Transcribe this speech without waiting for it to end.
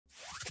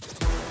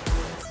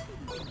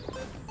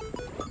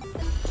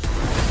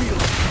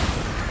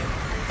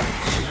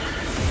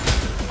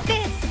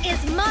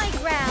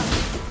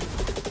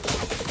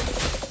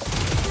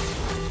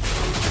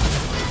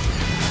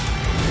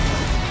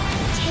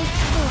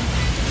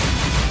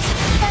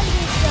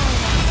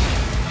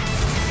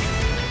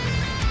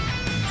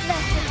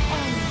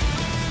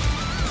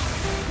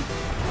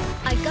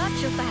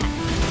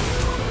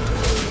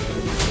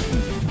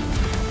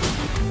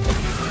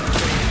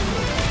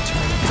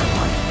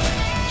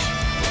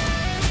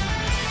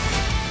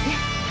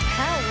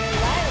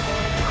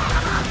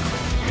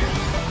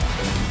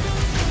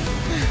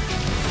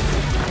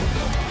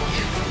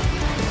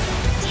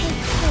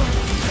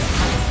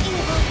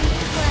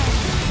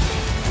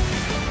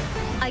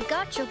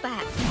got your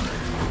back.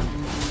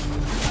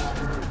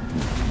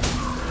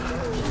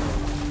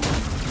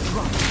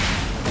 Drop.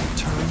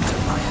 Turn to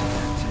my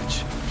advantage.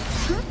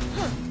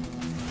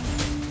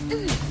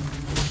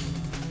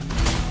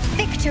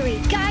 Victory,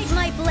 guide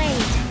my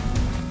blade.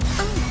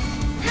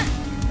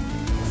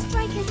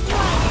 Strike his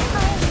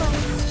life,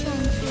 always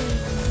gently.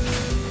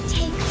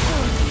 Take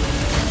hold.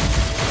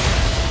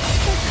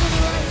 Sacred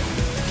light.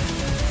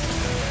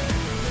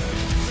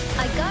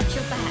 I got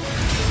your back.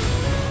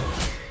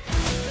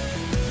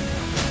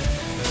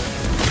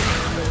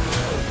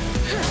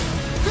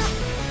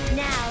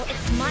 Now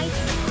it's my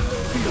turn.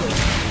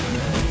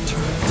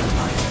 Turn to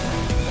my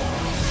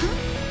advantage.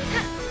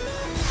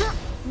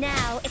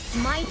 Now it's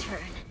my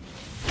turn.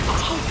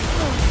 Take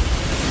hold.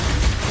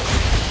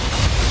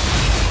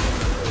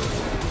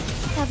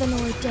 Heaven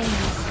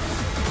ordains.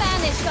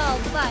 Banish all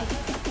vice.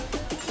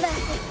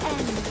 Let it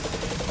end.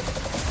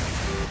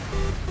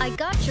 I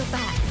got your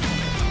back.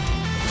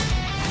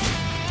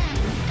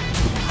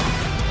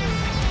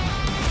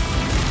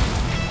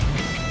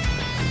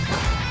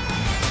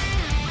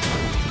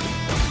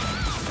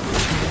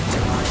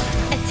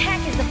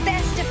 Attack is the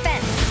best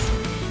defense.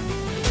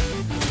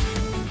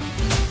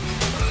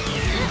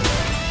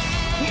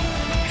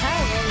 How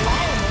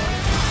reliable.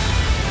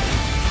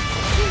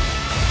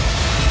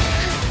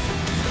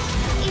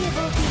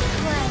 Evil be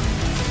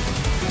cleansed.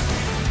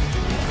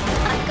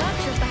 I got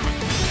your back.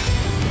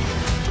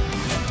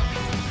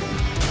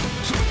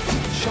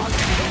 Shot.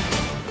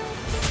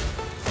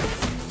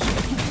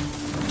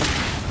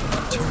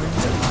 Turn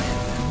to my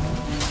advantage.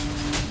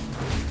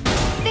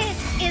 This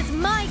is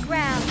my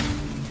ground.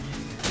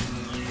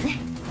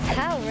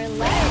 How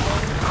reliable.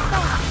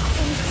 Fast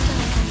and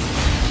stubborn.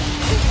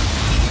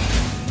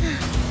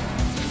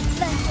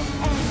 Let it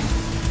end.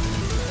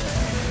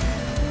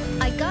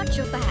 I got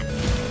your back.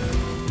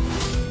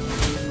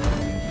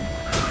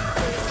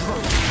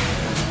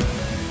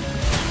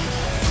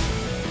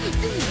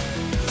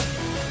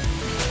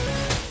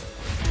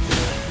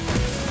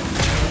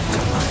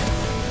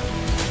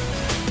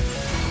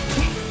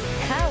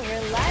 How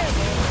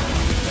reliable.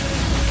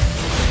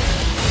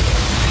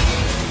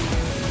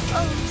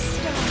 Oh,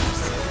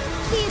 stars,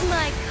 heed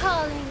my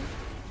calling.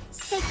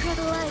 Sacred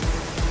light.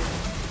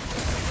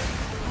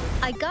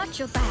 I got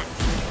your back.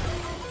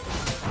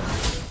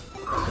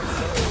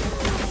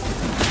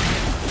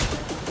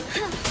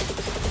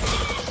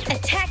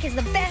 Attack is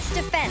the best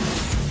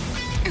defense.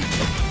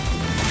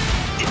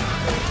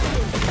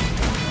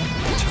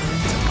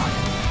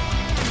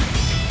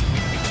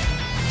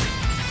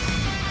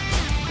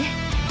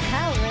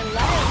 How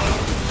reliable.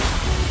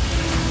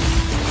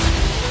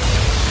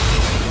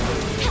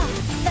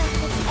 Let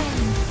it end.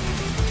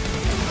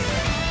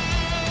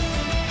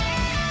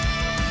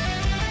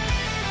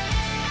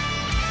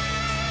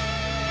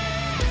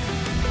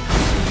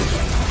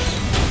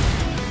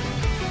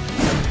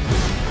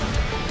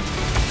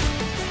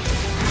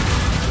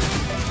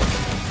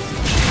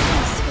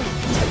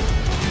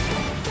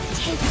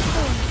 Take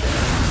hold.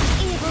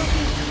 Evil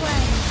be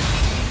cleansed.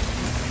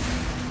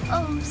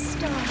 Oh,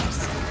 stars,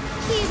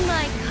 heed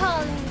my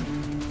calling.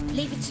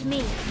 Leave it to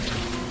me.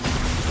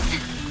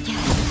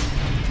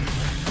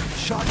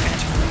 Shot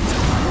at her.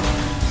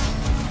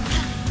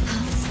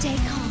 Stay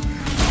calm.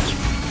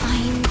 I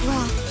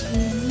engraft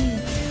you new.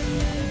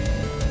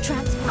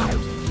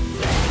 Transformed.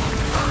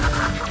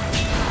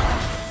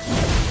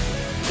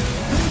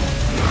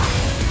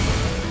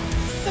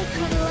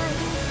 Sacred light.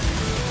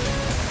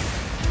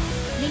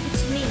 Leave it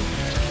to me.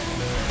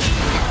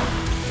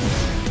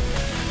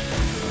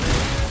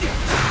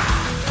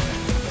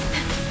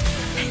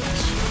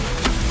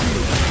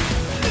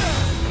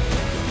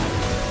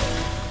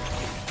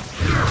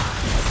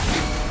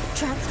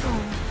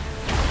 Transform.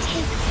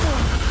 Take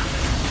form.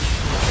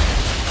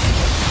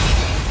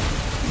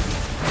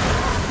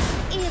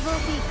 Evil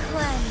be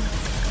cleansed.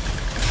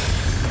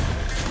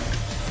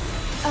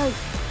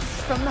 Oath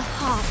from the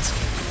heart.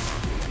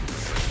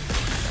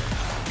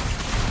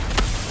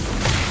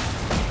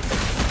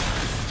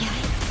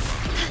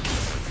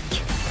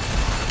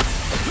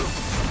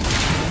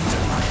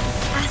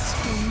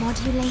 Astral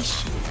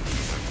modulation.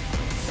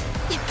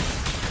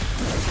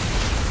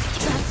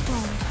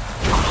 Transform.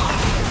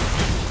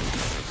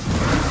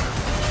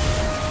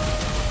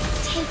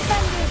 Take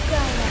thunder,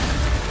 Gaia.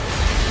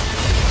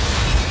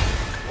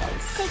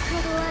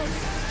 Sacred light.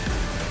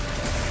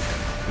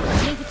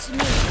 Leave it to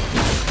me.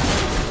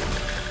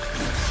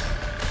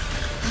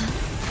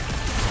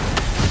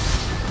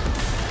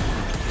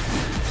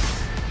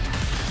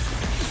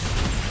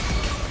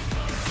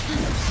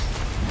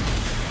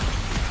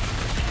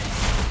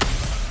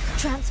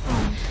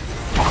 Transform.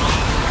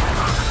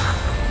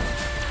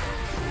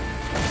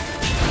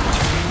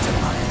 To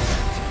my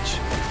advantage.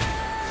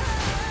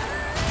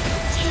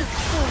 Take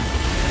form.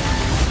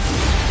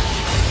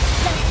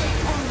 Let it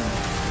end.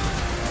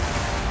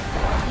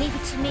 Leave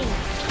it to me.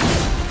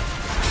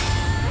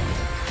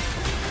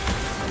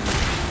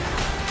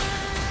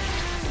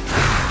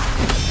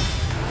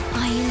 I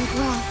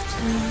engraft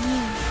you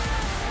new.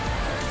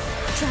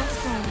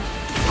 Transform.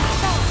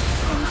 Fast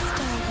and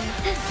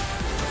stubborn.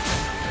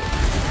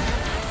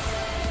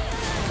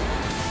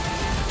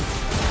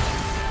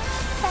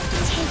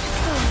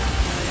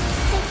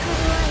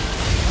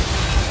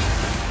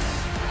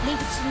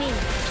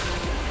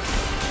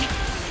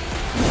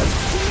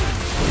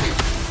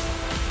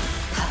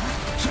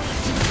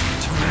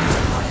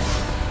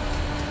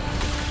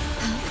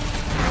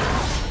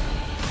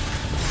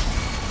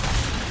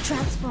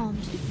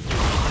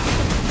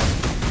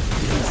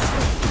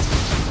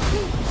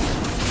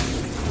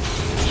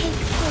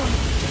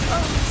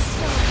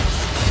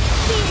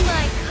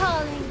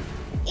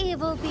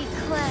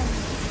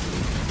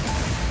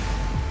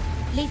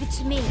 Leave it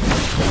to me.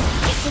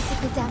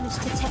 Physical damage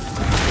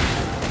detected.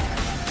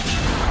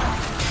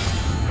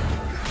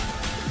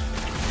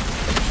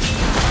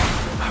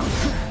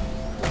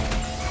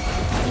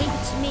 Leave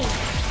it to me.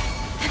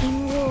 In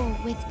war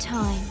with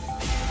time.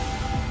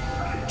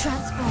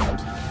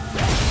 Transformed.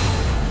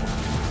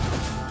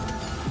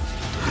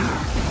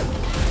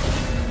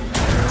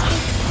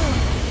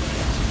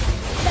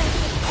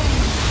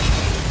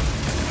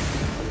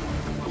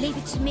 Leave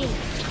it to me.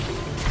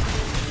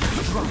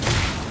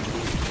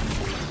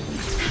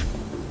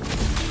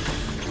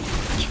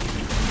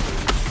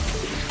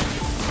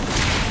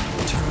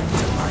 Turn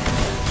to my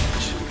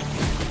advantage.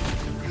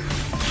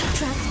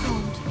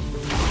 Transformed.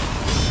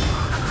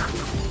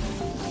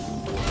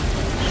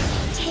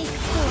 Take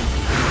form.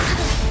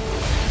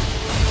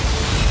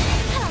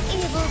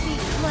 Evil be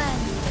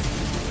cleansed.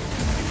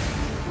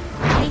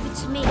 Leave it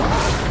to me.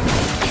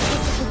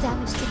 Physical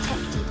damage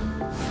detected.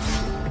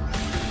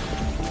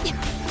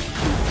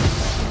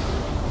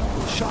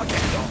 Shock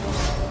and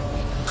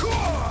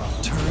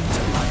turn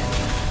to my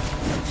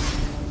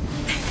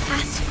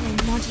Astral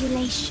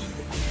modulation.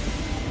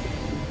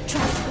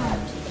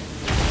 Transformed.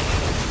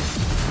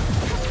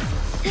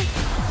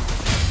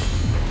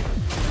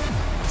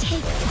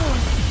 Take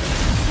form.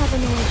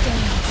 Heaven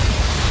ordained.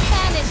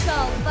 Banish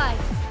all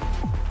vice.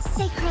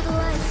 Sacred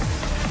light.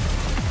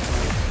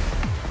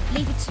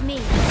 Leave it to me.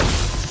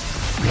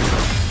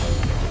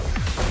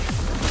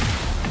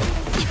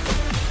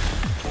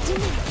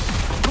 Diminish.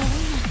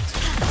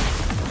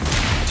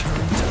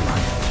 turn to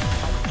my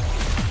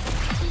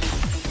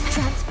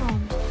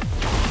Transformed.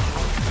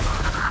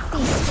 Be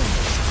still.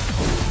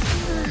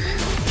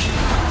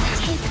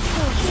 Take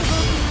full. He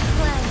will be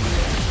cleansed.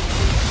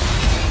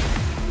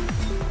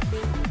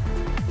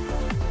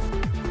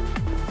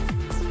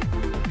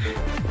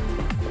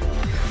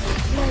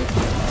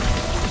 Loaded.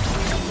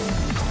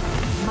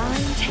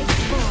 Mind takes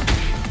form.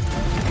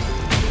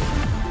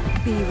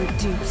 Be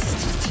reduced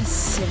to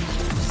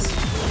cinders.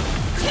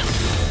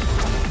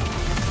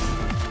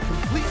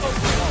 complete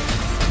overhaul.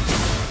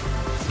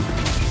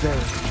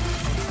 Very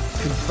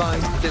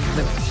confined within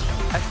limits.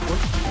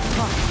 Export.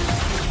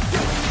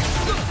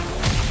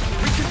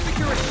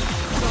 Reconfiguration.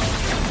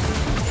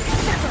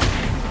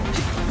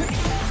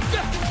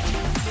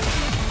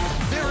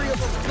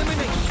 Variable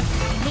elimination.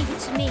 Leave it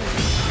to me.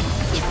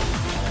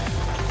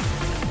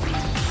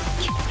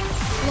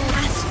 Low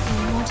astral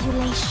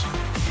modulation.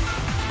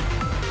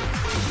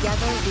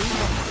 Together we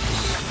will.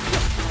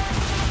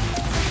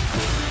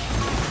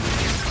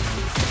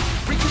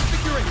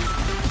 Reconfiguration.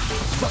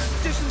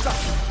 Partitions up.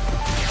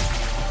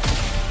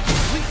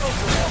 Complete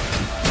overhaul.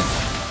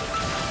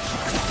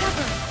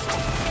 Sever.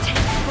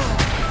 Take full.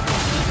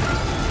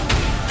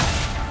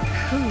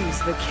 Who's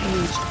the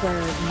caged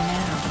bird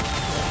now?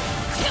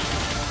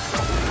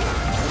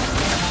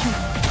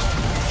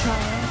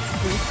 Triumph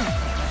through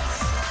sacrifice.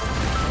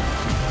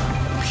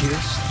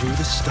 Pierce through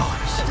the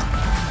stars.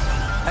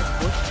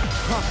 Export.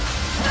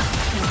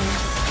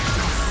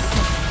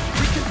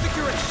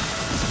 Reconfiguration.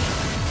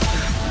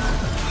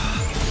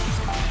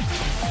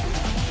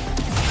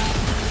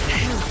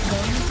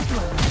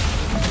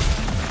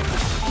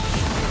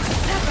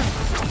 Sever.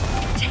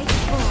 Take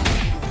full.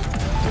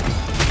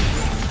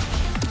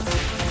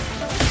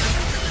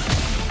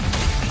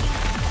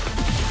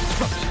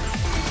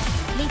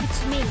 Leave it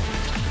to me.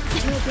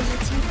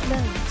 Durability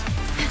load.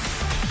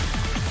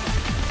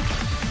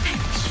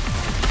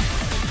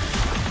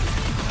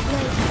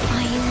 Load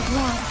iron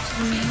graft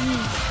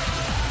renewed.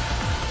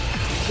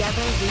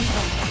 Together we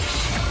vanish.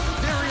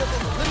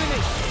 Variable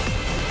elimination.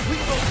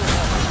 Complete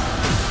overhaul.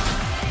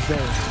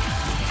 Very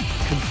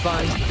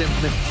confined within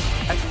limits.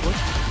 Export.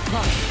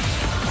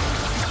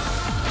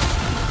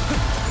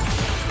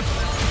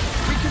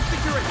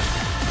 Reconfiguration.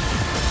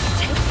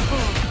 Take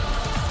full.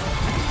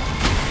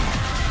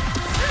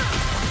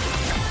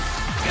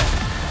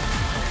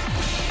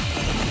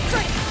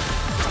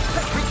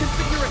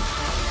 Reconfiguration.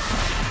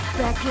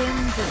 Beckon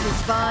the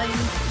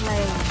divine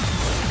flame.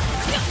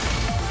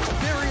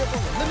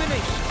 Variable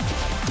elimination.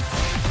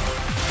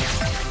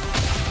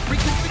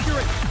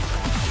 Reconfiguration.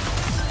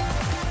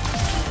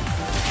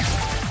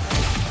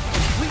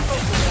 Complete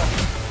overhaul.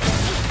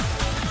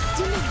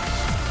 Diminish.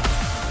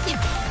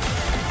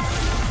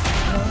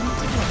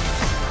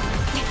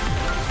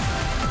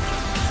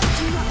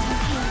 Do not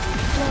impede.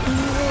 Let me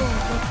war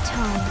with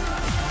time.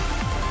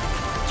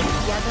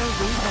 Together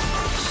we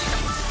vanish.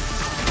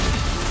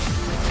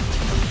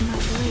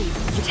 Not leave.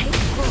 Take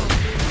full.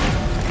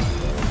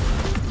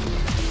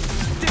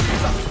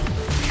 Dibs up.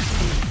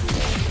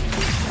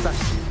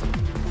 Fast.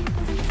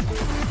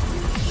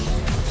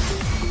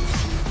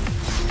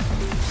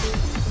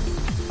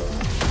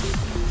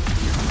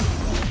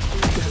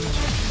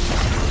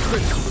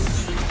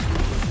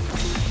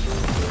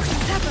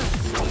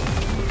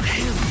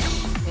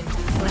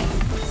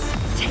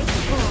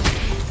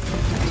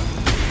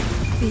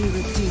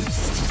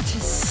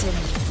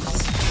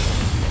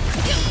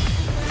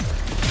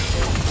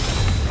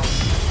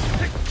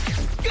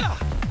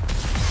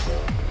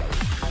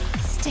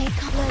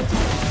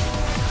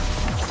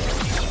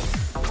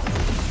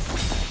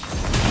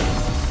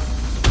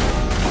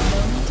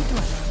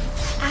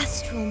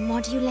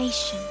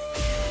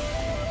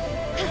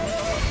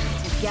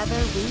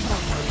 Together we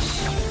vanish.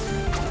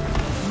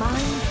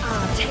 Mind's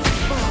eye. Take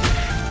form.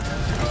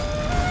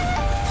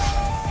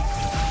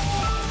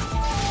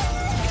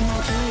 My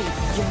blade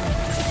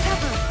yearns.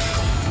 Sever.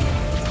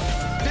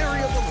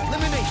 Variable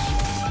elimination.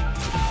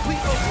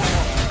 Complete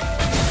overhaul.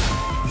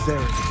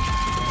 Verity.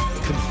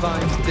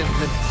 Confined within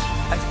limits.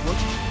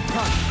 Exploit.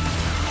 Prime.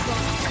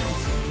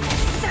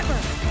 Sever.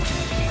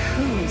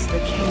 Who's the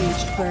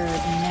caged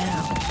bird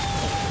now?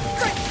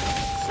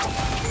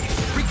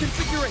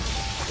 Reconfiguration.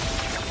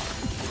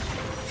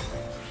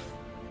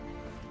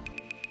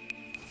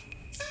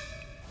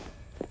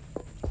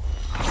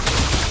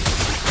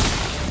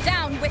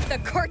 Down with the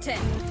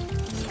curtain!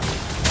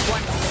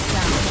 Wonderful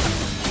sound.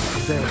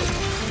 Verity.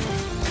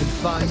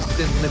 Confined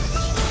within limits.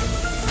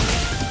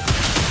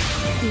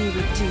 Be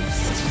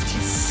reduced to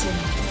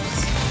cinders.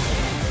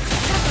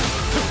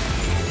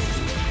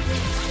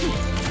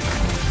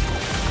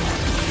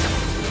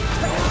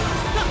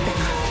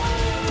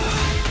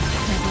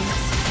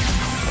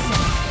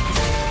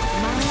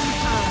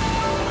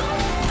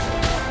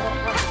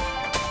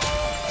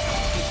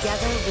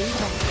 Together we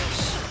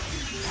vanish.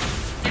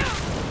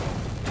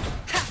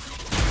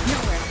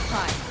 Nowhere to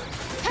hide.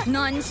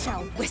 None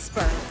shall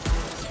whisper.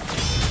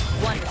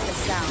 Wonderful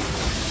sound.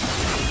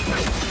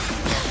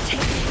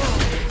 Take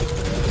form.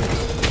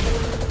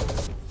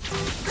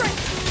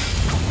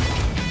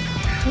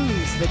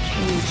 Who's the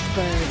caged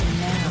bird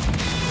now?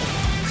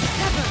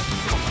 Sever.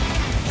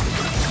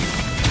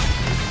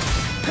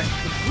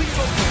 Complete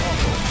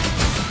overhaul.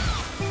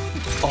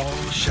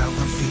 All shall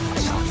reveal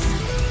itself.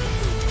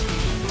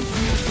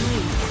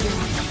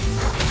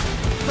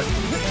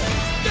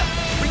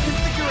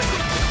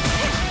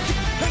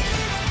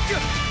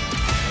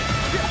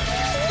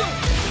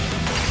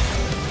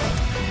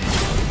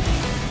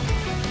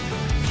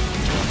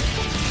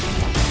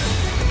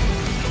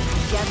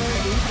 Together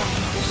we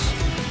vanish.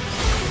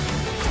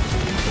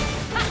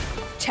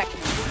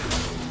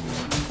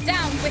 Checkmate.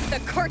 Down with the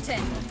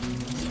curtain!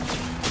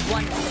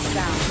 Wonderful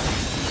sound.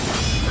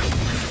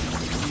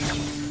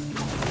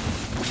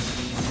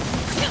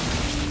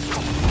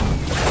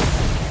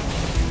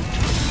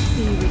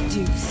 Be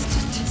reduced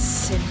to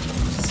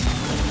cinders.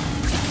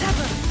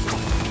 Sever.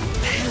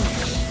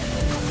 Perish.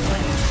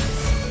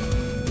 Flames.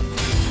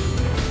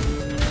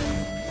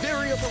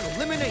 Variable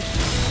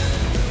elimination.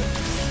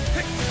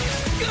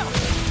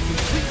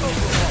 Complete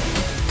overhaul.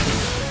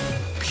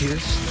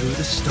 Pierce through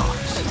the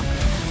stars.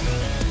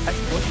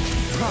 Exploit.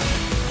 Prime.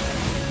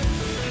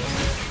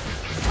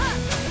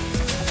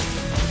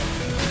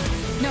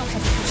 No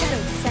hesitation.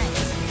 Shadow descends.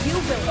 You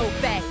will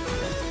obey.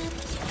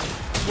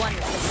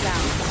 Wonderful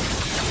sound.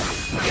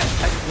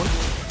 Exploit.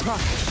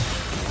 Prime.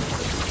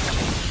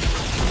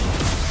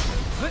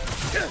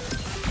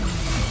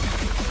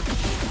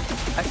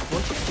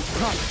 Exploit.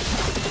 Prime.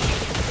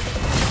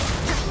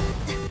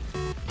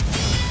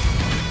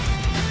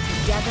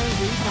 Together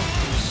we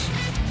vanish.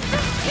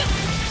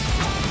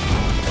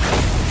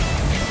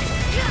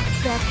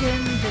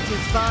 Beckon the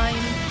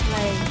divine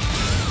flame.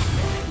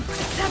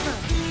 Sever.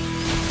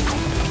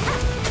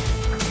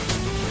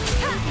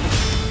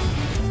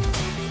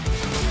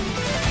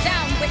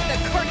 Down with the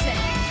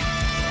curtain!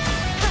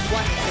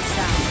 Wonderful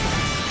sound.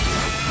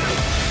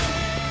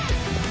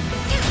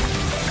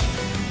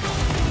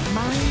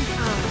 Mind's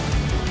eye.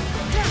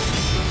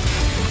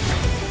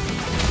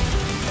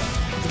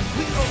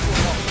 Complete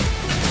overhaul.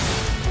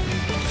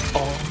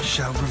 All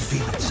shall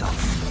reveal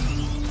itself.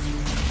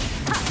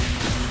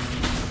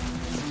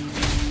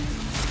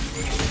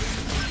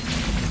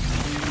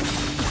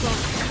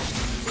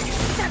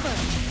 Sever.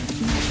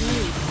 My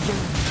blade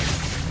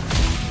yearns.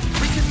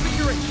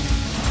 Reconfiguration.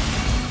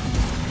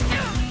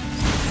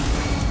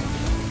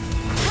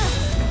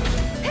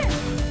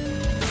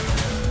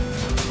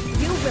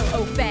 You will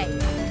obey.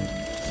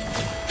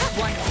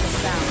 Wonderful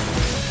sound.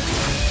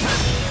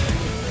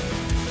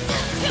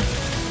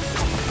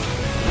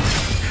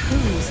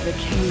 Who's the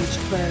caged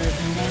bird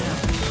now?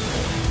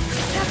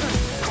 Sever.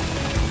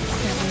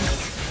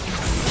 Feathers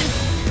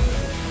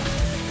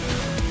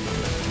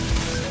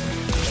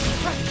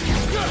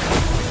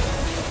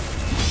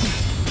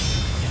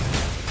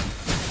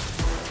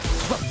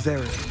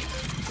Verity.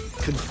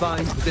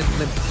 Confined within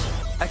limits.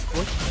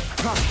 Exploit.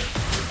 Prime.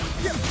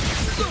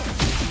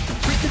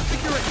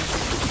 Reconfiguration.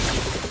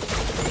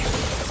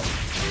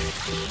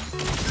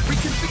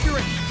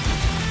 Reconfiguration.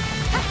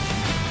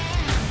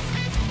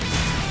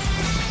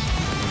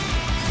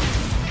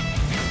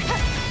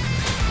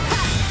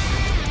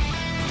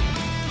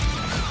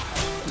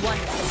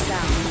 Wonderful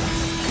sound.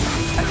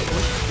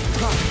 Exploit.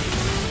 Prime.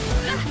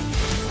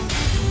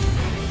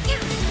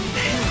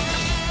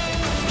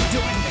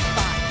 Join the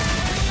fire.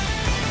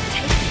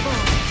 take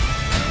form.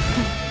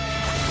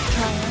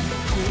 Triumph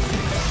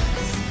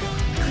prevails.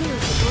 Clear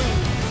the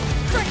blade.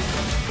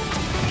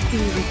 Be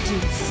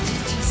reduced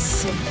to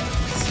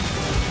cinders.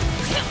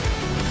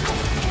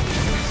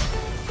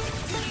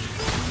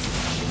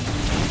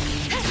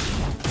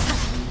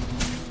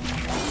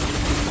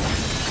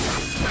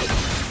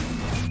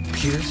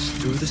 Pierce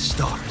through the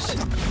stars.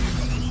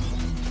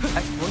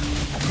 Exploit.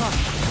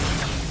 Prime.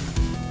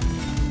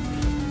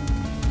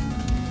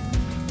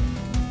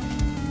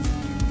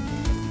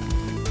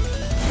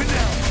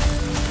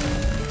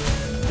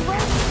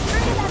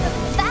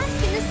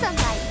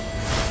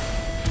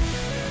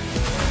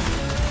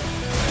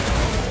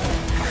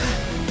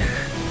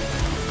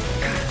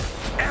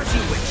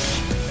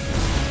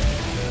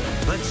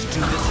 Let's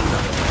do this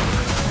another way.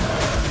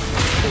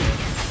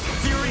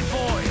 Fury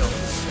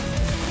boils.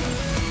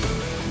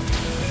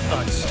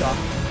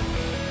 Unstoppable.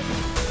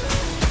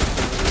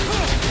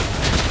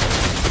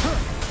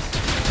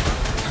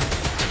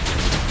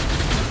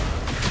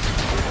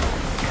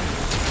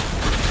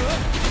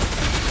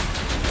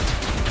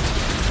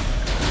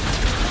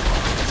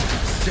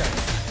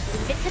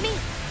 Leave it to me.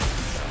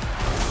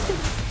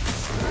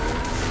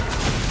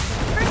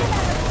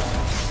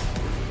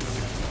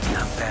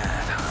 Not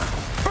bad, huh?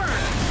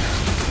 Burn!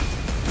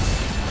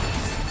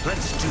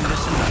 Let's do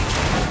this another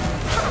way.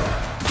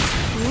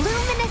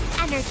 Luminous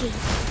energy.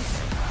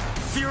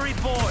 Fury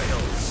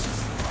boils.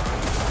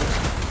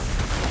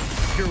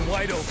 You're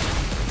wide open.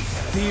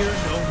 Fear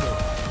no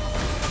more.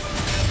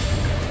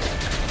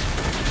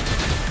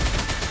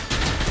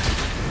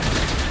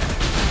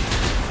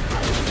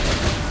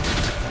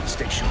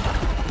 Stay sharp.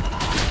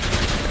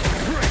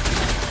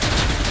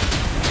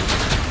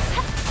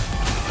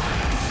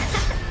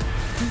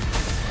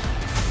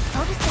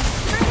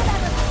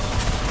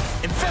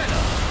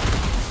 Inferno!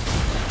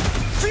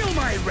 Feel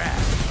my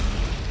wrath!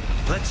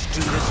 Let's do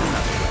this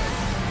another way.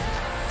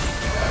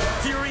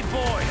 Fury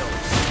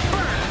boils.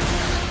 Burn!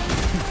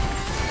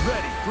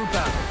 Ready for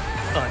battle.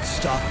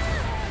 Unstoppable.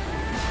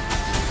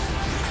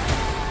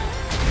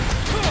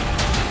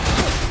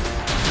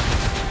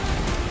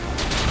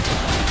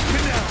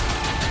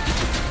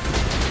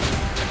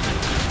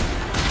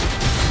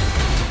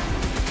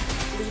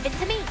 Leave it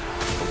to me.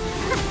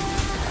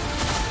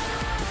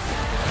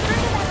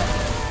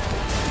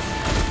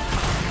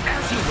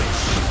 As you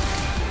wish.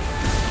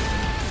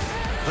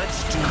 Let's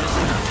do this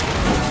another way.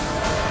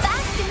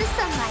 Bask in the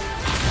sunlight.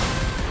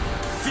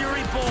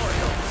 Fury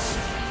boils.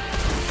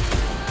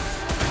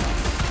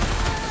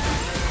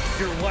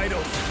 You're wide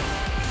open.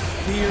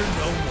 Fear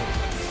no more.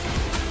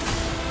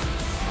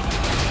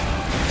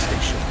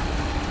 Stay sharp.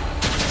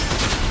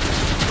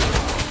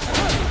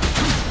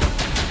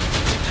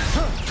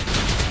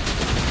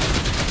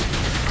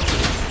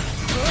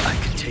 I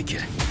can take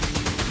it.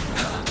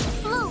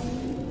 Blue.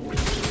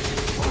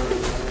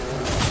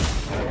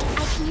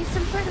 I can use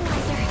some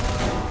fertilizer.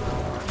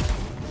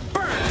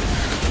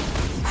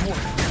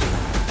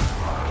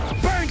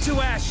 Burn to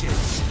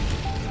ashes!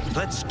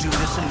 Let's do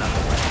this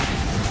another way.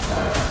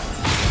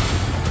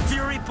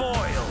 Fury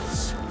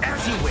boils.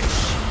 As you wish.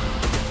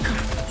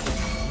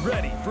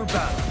 Ready for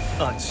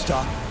battle.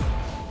 Unstoppable.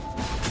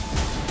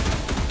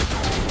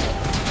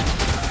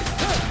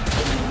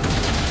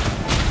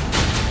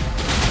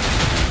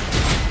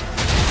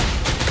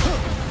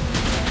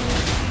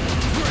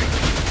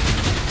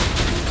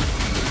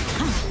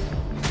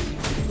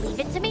 Leave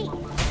it to me.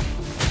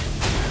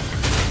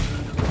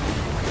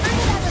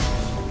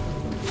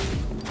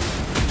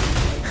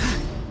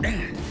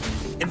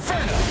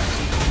 Inferno!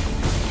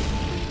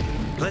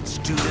 Let's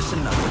do this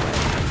another way.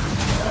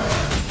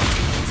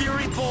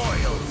 Fury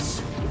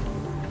boils.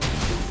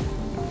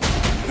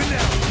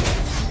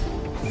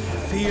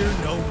 Fear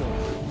no more.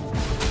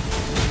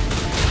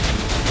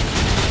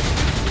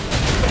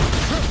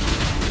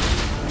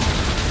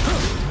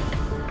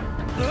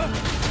 Blue.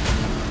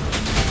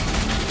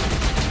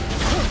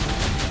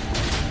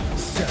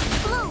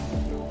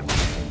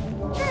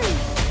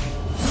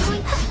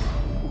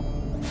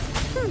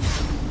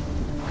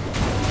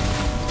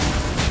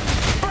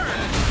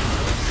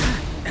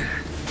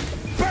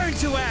 Burn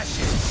to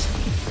ashes!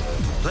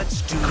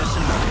 Let's do this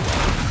another way.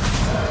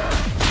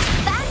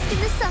 Bask in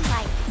the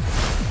sunlight.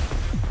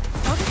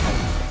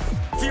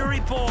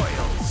 Fury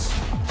boils.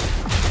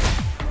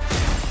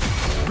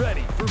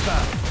 Ready for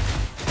battle.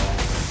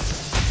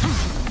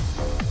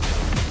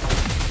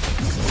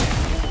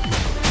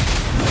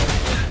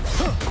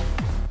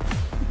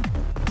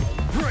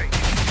 Break!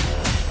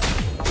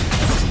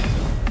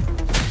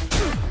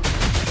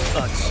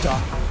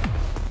 Unstoppable.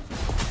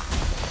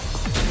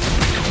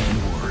 Don't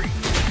worry.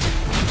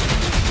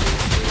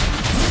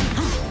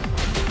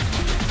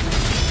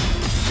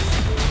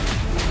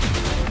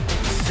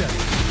 Set.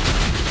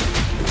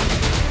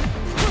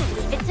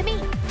 Leave it to me.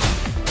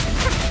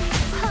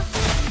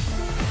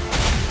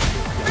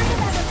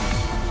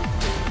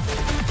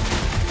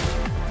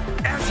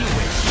 As you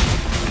wish.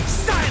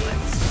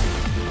 Silence!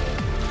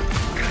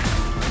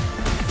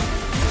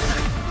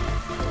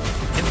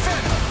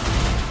 Inferno!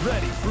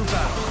 Ready for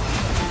battle.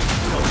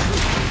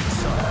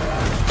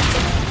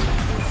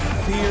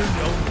 Fear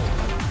no more.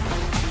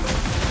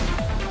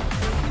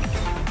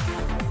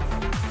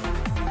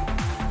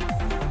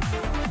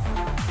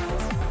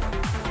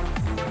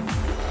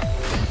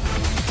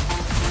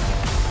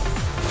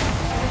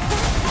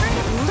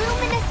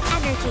 Luminous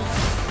energy.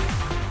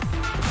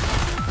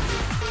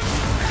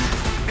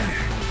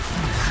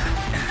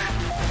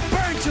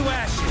 Burn to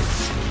ashes!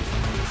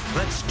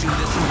 Let's do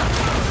this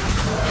another way.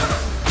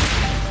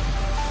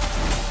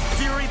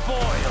 Fury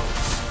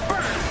boils.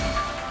 Burn!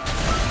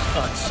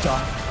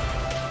 Unstoppable.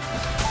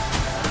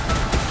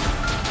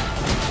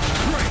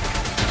 Break!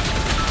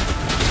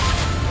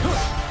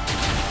 Blue.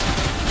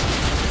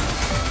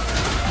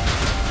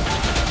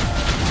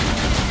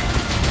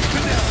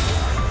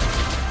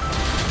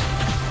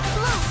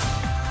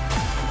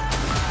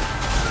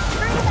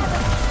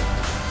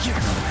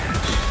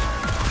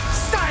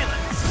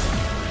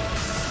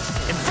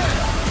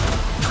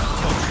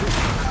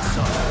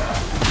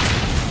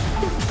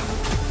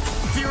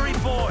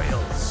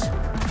 boils.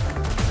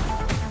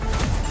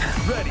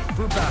 Ready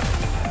for battle.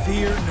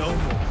 Fear no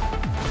more.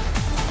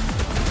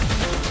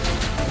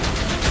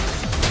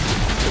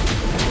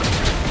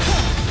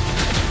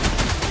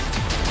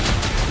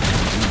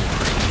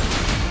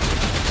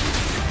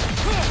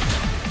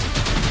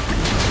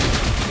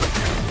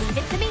 Leave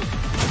it to me.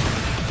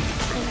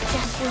 I'm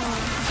just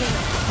lying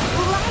here.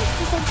 Life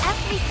is in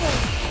everything.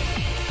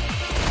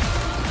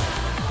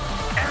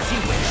 As you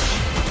wish.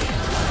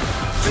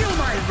 Feel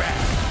my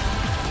wrath.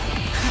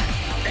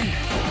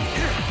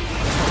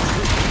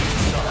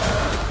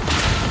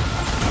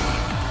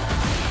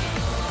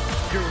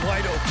 You're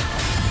wide open.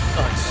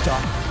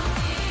 Unstoppable.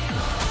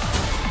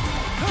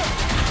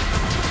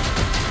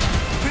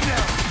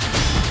 Now.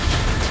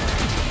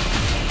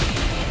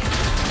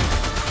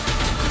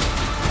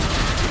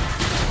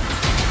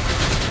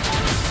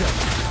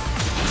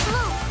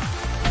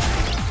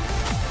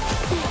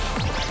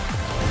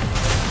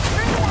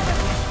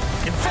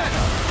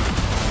 Inferno!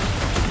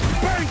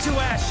 Burn to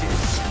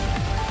ashes!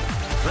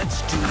 Let's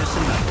do this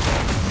another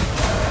way.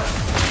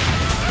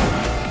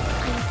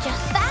 I'm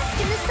just bask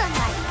in the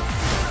sunlight.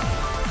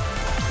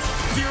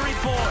 Fury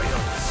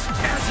boils,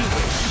 as you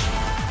wish.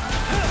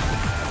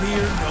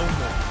 Fear no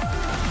more.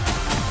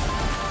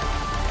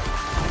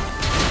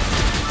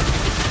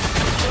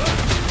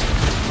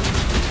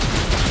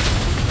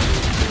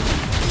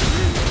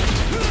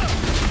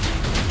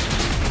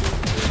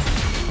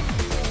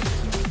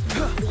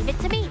 Leave it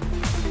to me.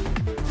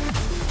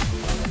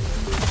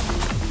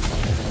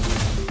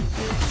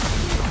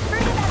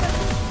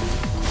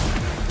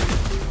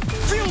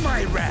 Feel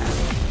my wrath!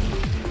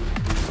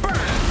 Burn!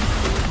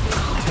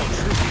 Till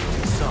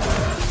truth is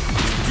solved.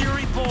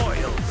 Fury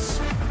boils.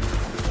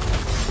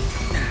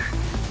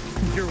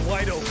 You're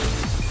wide open.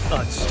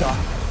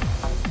 Unstoppable.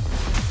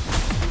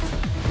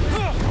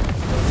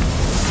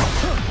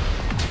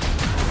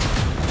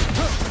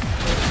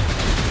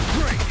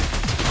 Break!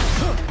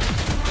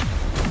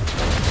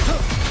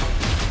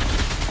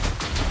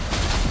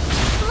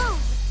 Bloom.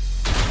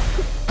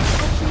 I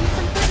can use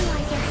some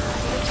fertilizer.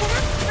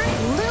 Transfer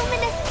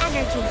luminous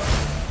energy.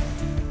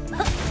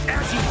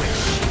 As you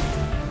wish.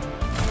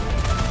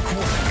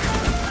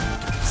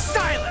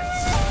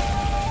 Silence!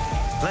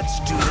 Let's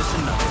do this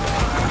another way.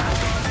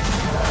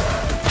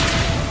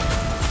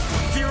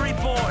 Fury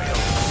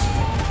boils.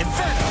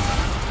 Inferno!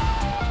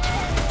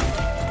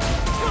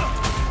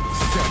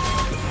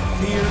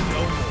 Fear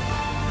no more.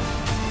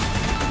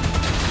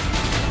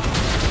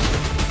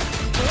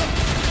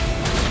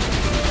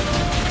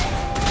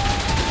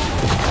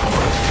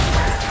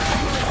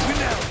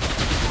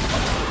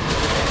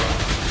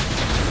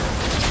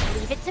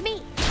 Leave it to me.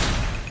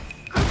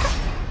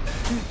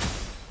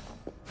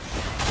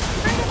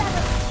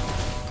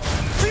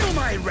 Feel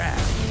my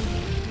wrath!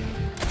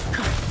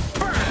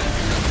 Burn!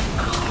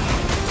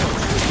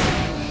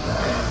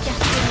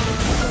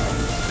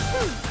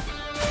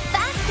 Just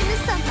bask in the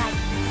sunlight.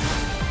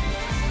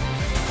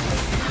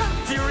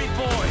 Fury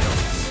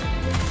boils.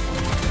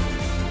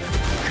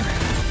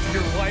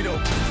 You're wide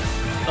open.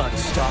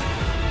 Unstoppable.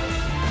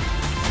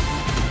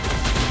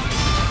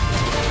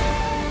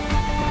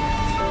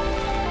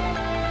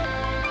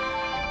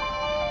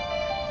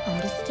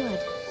 Understood.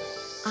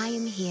 I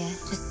am here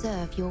to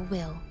serve your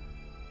will.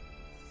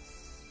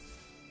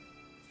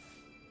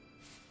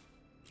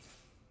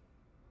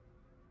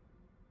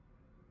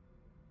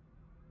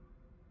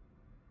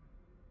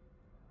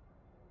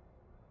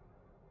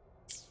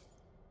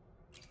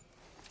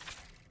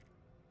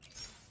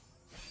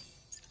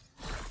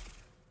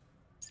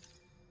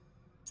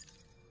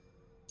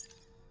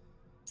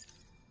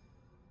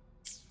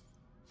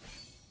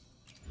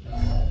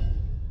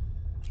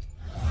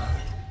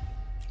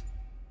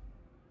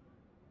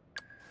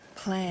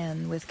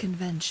 Plan with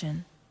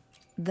convention,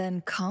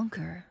 then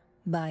conquer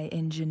by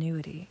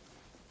ingenuity.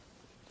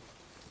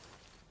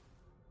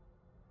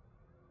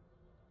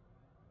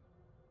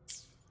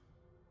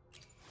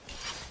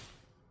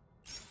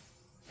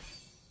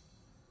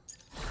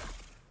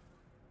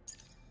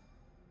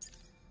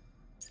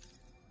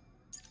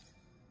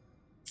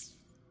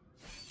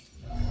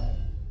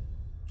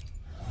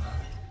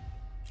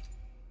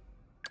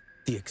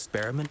 The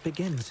experiment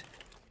begins.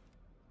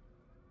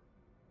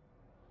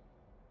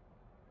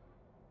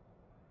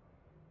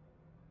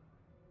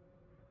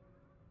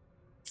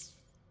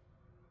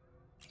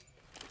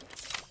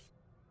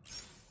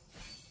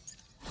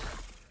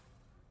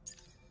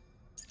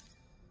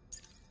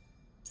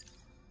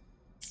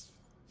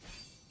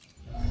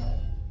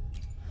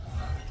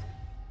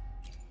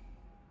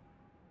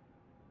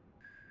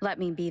 Let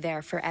me be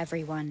there for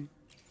everyone,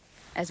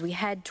 as we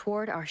head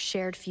toward our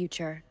shared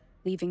future,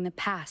 leaving the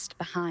past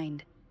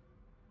behind.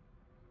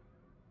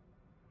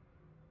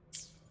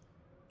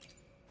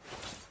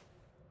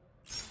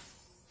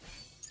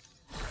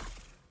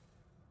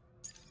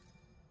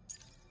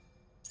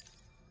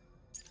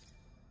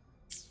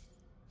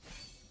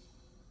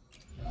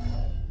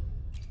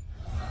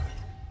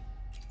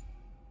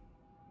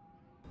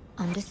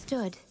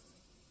 Understood.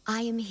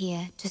 I am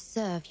here to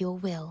serve your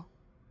will.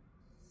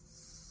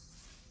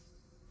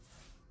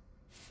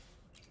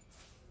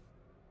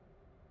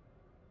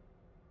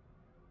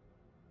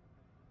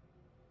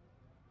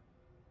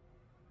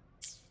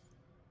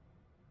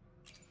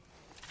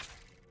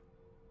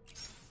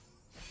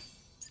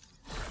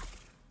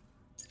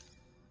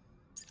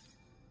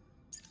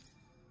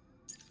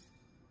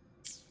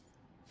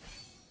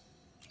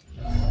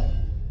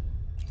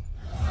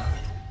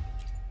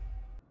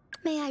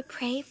 May I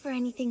pray for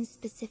anything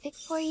specific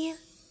for you?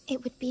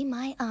 It would be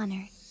my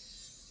honor.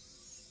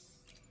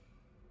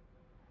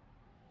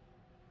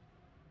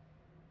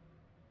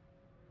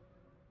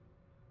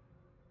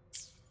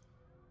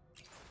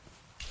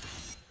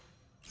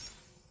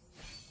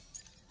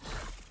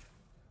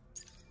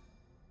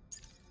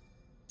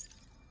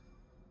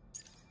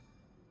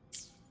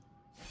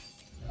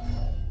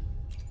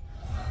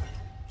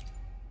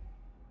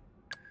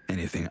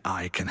 Anything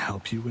I can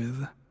help you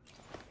with?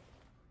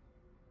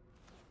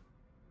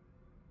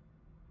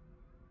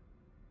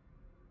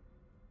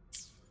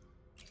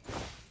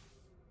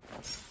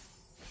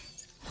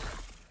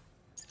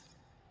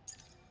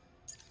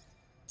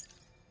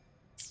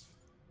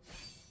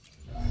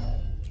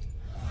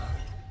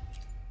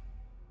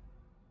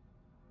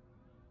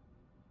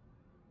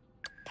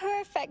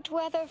 Perfect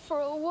weather for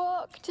a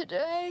walk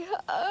today.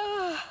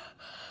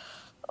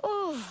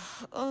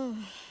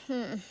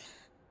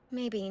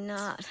 Maybe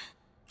not.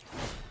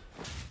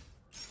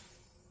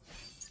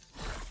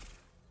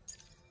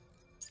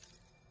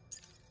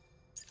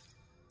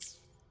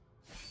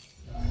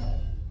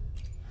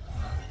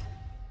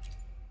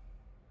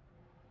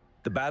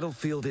 The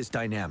battlefield is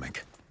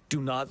dynamic.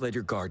 Do not let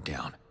your guard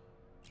down.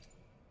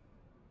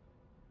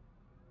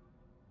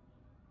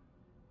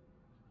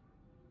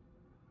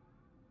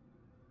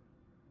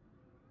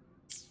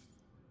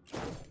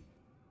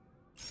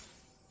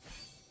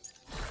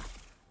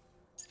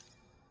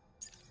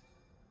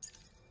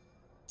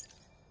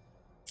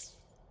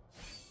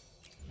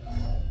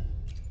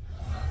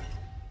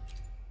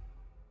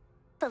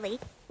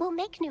 We'll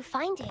make new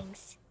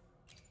findings.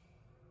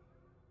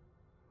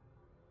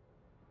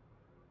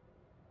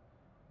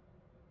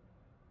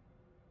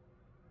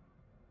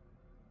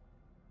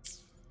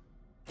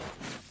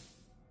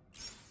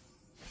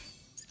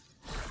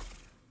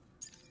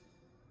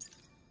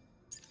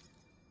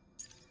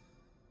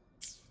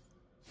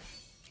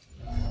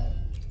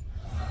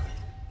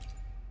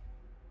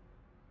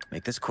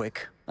 Make this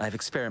quick. I have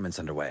experiments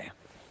underway.